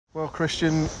Well,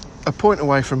 Christian, a point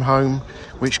away from home,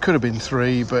 which could have been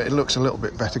 3, but it looks a little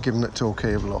bit better given that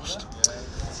Torquay have lost.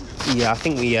 Yeah, I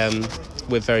think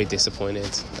we're very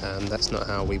disappointed. That's not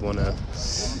how we want to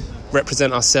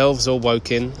represent ourselves or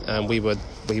Woking. We were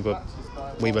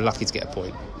lucky to get a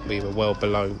point. We were well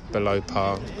below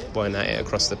par, weren't at it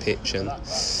across the pitch, and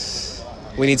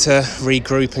we need to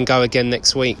regroup and go again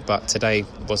next week. But today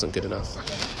wasn't good enough.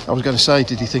 I was going to say,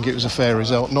 did you think it was a fair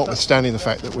result, notwithstanding the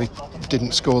fact that we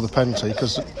didn't score the penalty?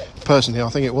 Because personally, I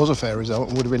think it was a fair result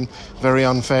and would have been very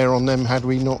unfair on them had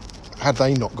they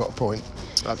not got a point.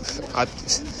 I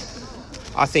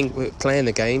think we're playing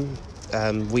the game.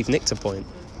 We've nicked a point.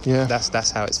 Yeah,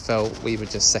 that's how it's felt. We were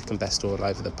just second best all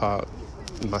over the park.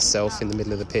 Myself in the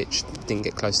middle of the pitch, didn't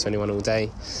get close to anyone all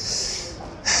day,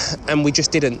 and we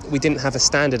didn't have a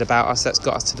standard about us that's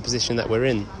got us to the position that we're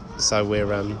in. So we're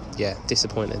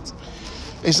disappointed.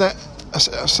 Is that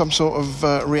some sort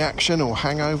of reaction or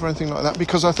hangover, anything like that?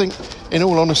 Because I think, in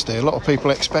all honesty, a lot of people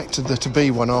expected there to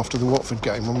be one after the Watford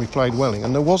game when we played Welling,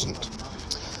 and there wasn't.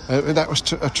 That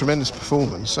was a tremendous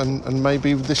performance, and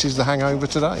maybe this is the hangover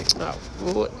today.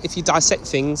 Well, if you dissect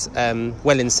things,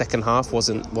 Welling's second half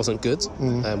wasn't good.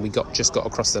 We just got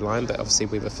across the line, but obviously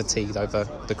we were fatigued over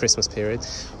the Christmas period.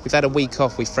 We've had a week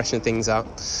off, we've freshened things up.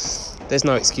 There's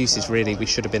no excuses really. We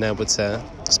should have been able to,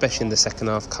 especially in the second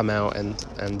half, come out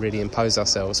and really impose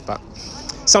ourselves. But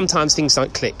sometimes things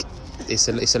don't click.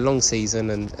 It's a long season,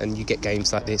 and you get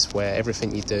games like this where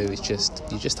everything you do is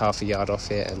you're just half a yard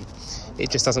off it, and it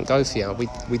just doesn't go for you.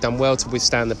 We done well to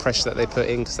withstand the pressure that they put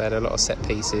in, because they had a lot of set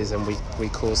pieces, and we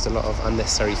caused a lot of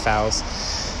unnecessary fouls.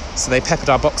 So they peppered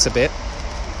our box a bit.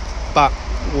 But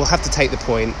we'll have to take the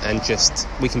point, and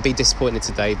we can be disappointed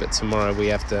today, but tomorrow we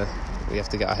have to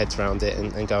get our heads around it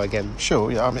and go again.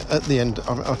 Sure, yeah. I mean, at the end,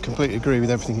 I completely agree with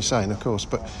everything you're saying, of course.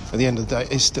 But at the end of the day,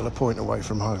 it's still a point away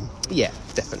from home. Yeah,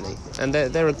 definitely. And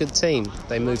they're a good team.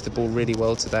 They moved the ball really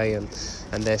well today, and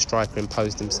their striker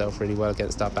imposed himself really well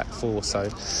against our back four. So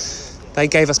they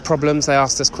gave us problems. They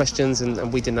asked us questions,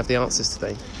 and we didn't have the answers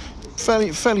today.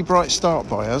 Fairly bright start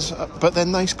by us, but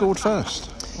then they scored first.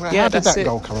 How did that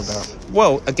goal come about?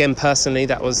 Well, again, personally,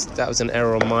 that was an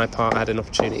error on my part. I had an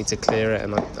opportunity to clear it,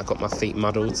 and I got my feet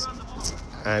muddled.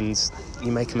 And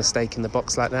you make a mistake in the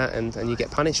box like that, and you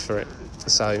get punished for it.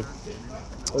 So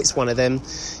it's one of them.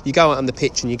 You go out on the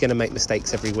pitch and you're going to make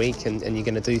mistakes every week, and you're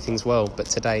going to do things well. But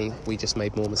today we just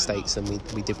made more mistakes than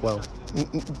we did well.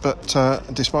 But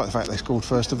despite the fact they scored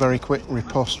first, a very quick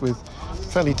riposte with a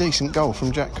fairly decent goal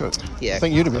from Jack Cook. Yeah, I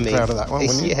think you'd have been proud of that one,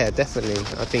 wouldn't you? Yeah, definitely.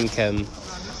 I think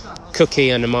Cookie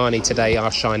and Amani today are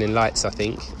shining lights, I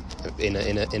think, in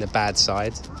a bad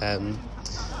side.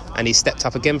 And he stepped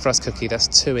up again for us, Cookie.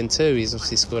 That's 2 in 2. He's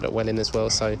obviously scored at Welling as well.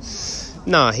 So,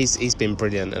 he's been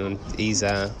brilliant, and he's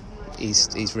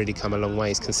really come a long way.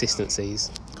 His consistency's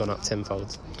gone up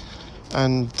tenfold.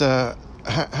 And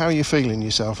how are you feeling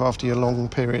yourself after your long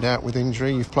period out with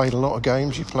injury? You've played a lot of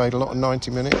games. You've played a lot of 90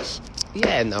 minutes.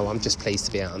 Yeah, no, I'm just pleased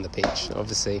to be out on the pitch.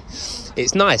 Obviously,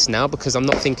 it's nice now because I'm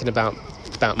not thinking about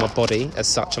my body as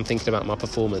such. I'm thinking about my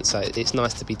performance. So it's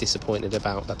nice to be disappointed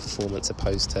about that performance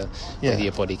opposed to whether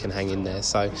your body can hang in there.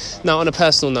 So no, on a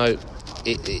personal note,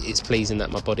 it's pleasing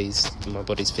that my body's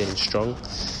feeling strong,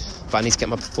 but I need to get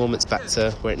my performance back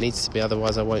to where it needs to be,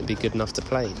 otherwise I won't be good enough to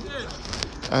play.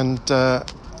 And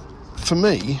for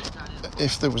me,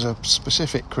 if there was a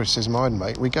specific criticism I'd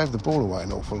make, we gave the ball away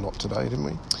an awful lot today, didn't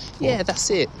we? Yeah, that's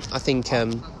it. I think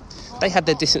they had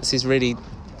their distances really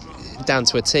down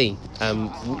to a T.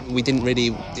 We didn't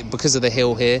really, because of the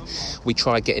hill here, we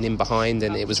tried getting in behind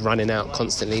and it was running out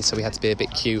constantly, so we had to be a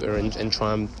bit cuter and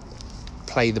try and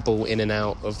play the ball in and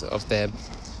out of their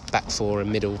back four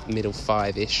and middle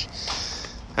five-ish.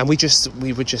 And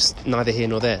we were just neither here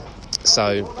nor there.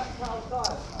 So,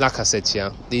 like I said to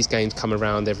you, these games come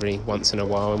around every once in a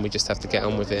while, and we just have to get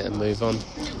on with it and move on.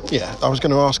 Yeah, I was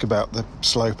going to ask about the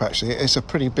slope, actually. It's a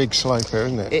pretty big slope here,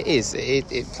 isn't it? It is.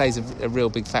 It plays a real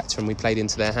big factor, and we played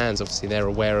into their hands. Obviously, they're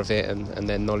aware of it and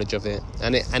their knowledge of it.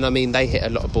 And I mean, they hit a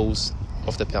lot of balls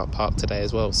off the park today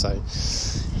as well. So,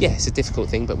 yeah, it's a difficult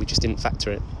thing, but we just didn't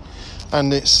factor it.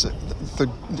 And it's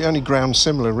the only ground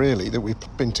similar, really, that we've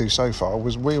been to so far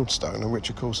was Wealdstone, which,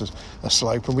 of course, is a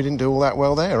slope, and we didn't do all that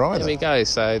well there either. There we go.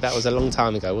 So that was a long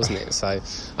time ago, wasn't it? So,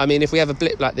 I mean, if we have a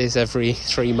blip like this every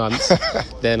 3 months,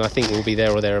 then I think we'll be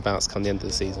there or thereabouts come the end of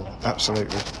the season.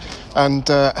 Absolutely. And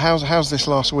how's this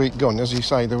last week gone? As you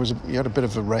say, you had a bit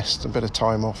of a rest, a bit of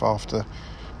time off after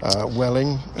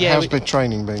Welling. Yeah, how's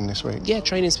training been this week? Yeah,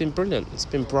 training's been brilliant. It's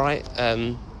been bright.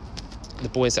 The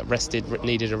boys that rested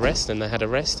needed a rest, and they had a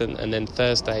rest, and then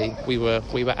Thursday we were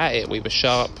at it. We were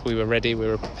sharp, we were ready, we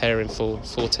were preparing for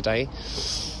today,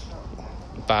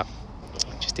 but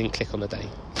it just didn't click on the day.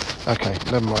 Okay,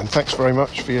 never mind. Thanks very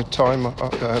much for your time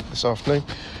this afternoon,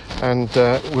 and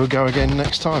we'll go again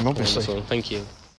next time, obviously. Wonderful. Thank you.